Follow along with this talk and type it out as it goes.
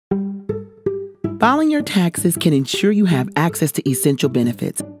Filing your taxes can ensure you have access to essential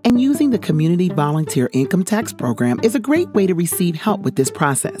benefits, and using the Community Volunteer Income Tax Program is a great way to receive help with this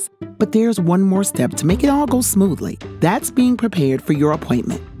process. But there's one more step to make it all go smoothly. That's being prepared for your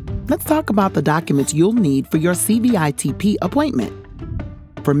appointment. Let's talk about the documents you'll need for your CVITP appointment.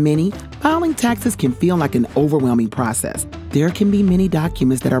 For many, filing taxes can feel like an overwhelming process. There can be many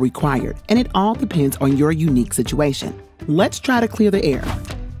documents that are required, and it all depends on your unique situation. Let's try to clear the air.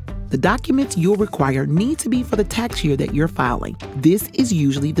 The documents you'll require need to be for the tax year that you're filing. This is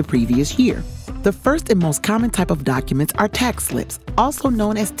usually the previous year. The first and most common type of documents are tax slips, also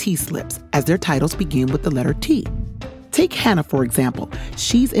known as T-slips, as their titles begin with the letter T. Take Hannah, for example.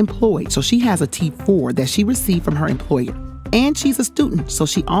 She's employed, so she has a T4 that she received from her employer. And she's a student, so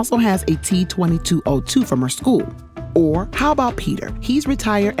she also has a T2202 from her school. Or how about Peter? He's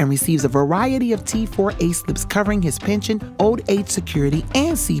retired and receives a variety of T4A slips covering his pension, old age security,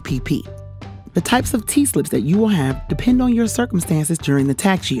 and CPP. The types of T-slips that you will have depend on your circumstances during the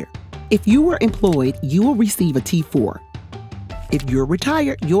tax year. If you were employed, you will receive a T4. If you're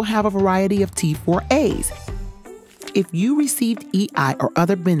retired, you'll have a variety of T4As. If you received EI or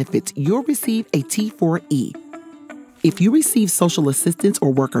other benefits, you'll receive a T4E. If you receive social assistance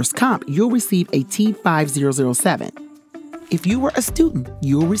or workers' comp, you'll receive a T5007. If you were a student,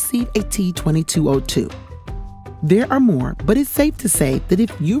 you'll receive a T2202. There are more, but it's safe to say that if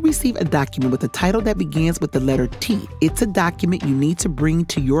you receive a document with a title that begins with the letter T, it's a document you need to bring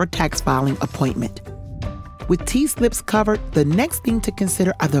to your tax filing appointment. With T-slips covered, the next thing to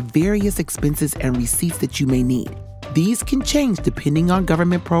consider are the various expenses and receipts that you may need. These can change depending on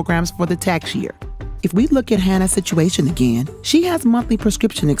government programs for the tax year. If we look at Hannah's situation again, she has monthly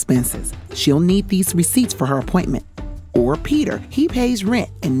prescription expenses. She'll need these receipts for her appointment. Or Peter, he pays rent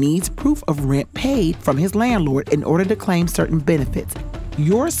and needs proof of rent paid from his landlord in order to claim certain benefits.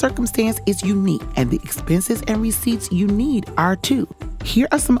 Your circumstance is unique, and the expenses and receipts you need are too. Here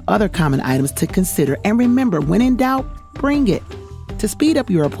are some other common items to consider, and remember, when in doubt, bring it. To speed up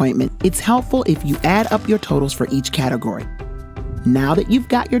your appointment, it's helpful if you add up your totals for each category. Now that you've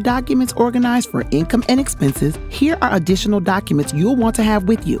got your documents organized for income and expenses, here are additional documents you'll want to have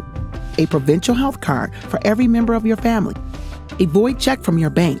with you. A provincial health card for every member of your family. A void check from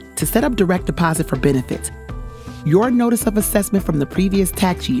your bank to set up direct deposit for benefits. Your notice of assessment from the previous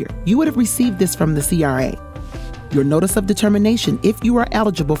tax year. You would have received this from the CRA. Your notice of determination if you are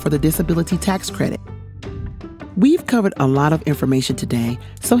eligible for the disability tax credit. We've covered a lot of information today,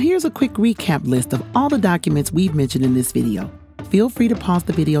 so here's a quick recap list of all the documents we've mentioned in this video. Feel free to pause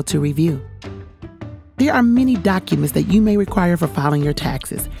the video to review. There are many documents that you may require for filing your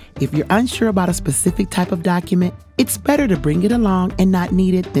taxes. If you're unsure about a specific type of document, it's better to bring it along and not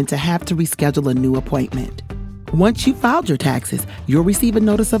need it than to have to reschedule a new appointment. Once you've filed your taxes, you'll receive a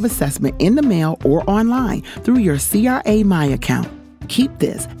notice of assessment in the mail or online through your CRA My account. Keep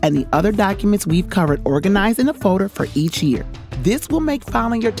this and the other documents we've covered organized in a folder for each year. This will make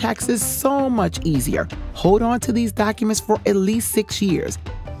filing your taxes so much easier. Hold on to these documents for at least 6 years.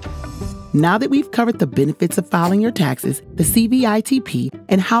 Now that we've covered the benefits of filing your taxes, the CVITP,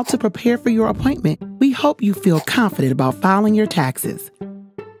 and how to prepare for your appointment, we hope you feel confident about filing your taxes.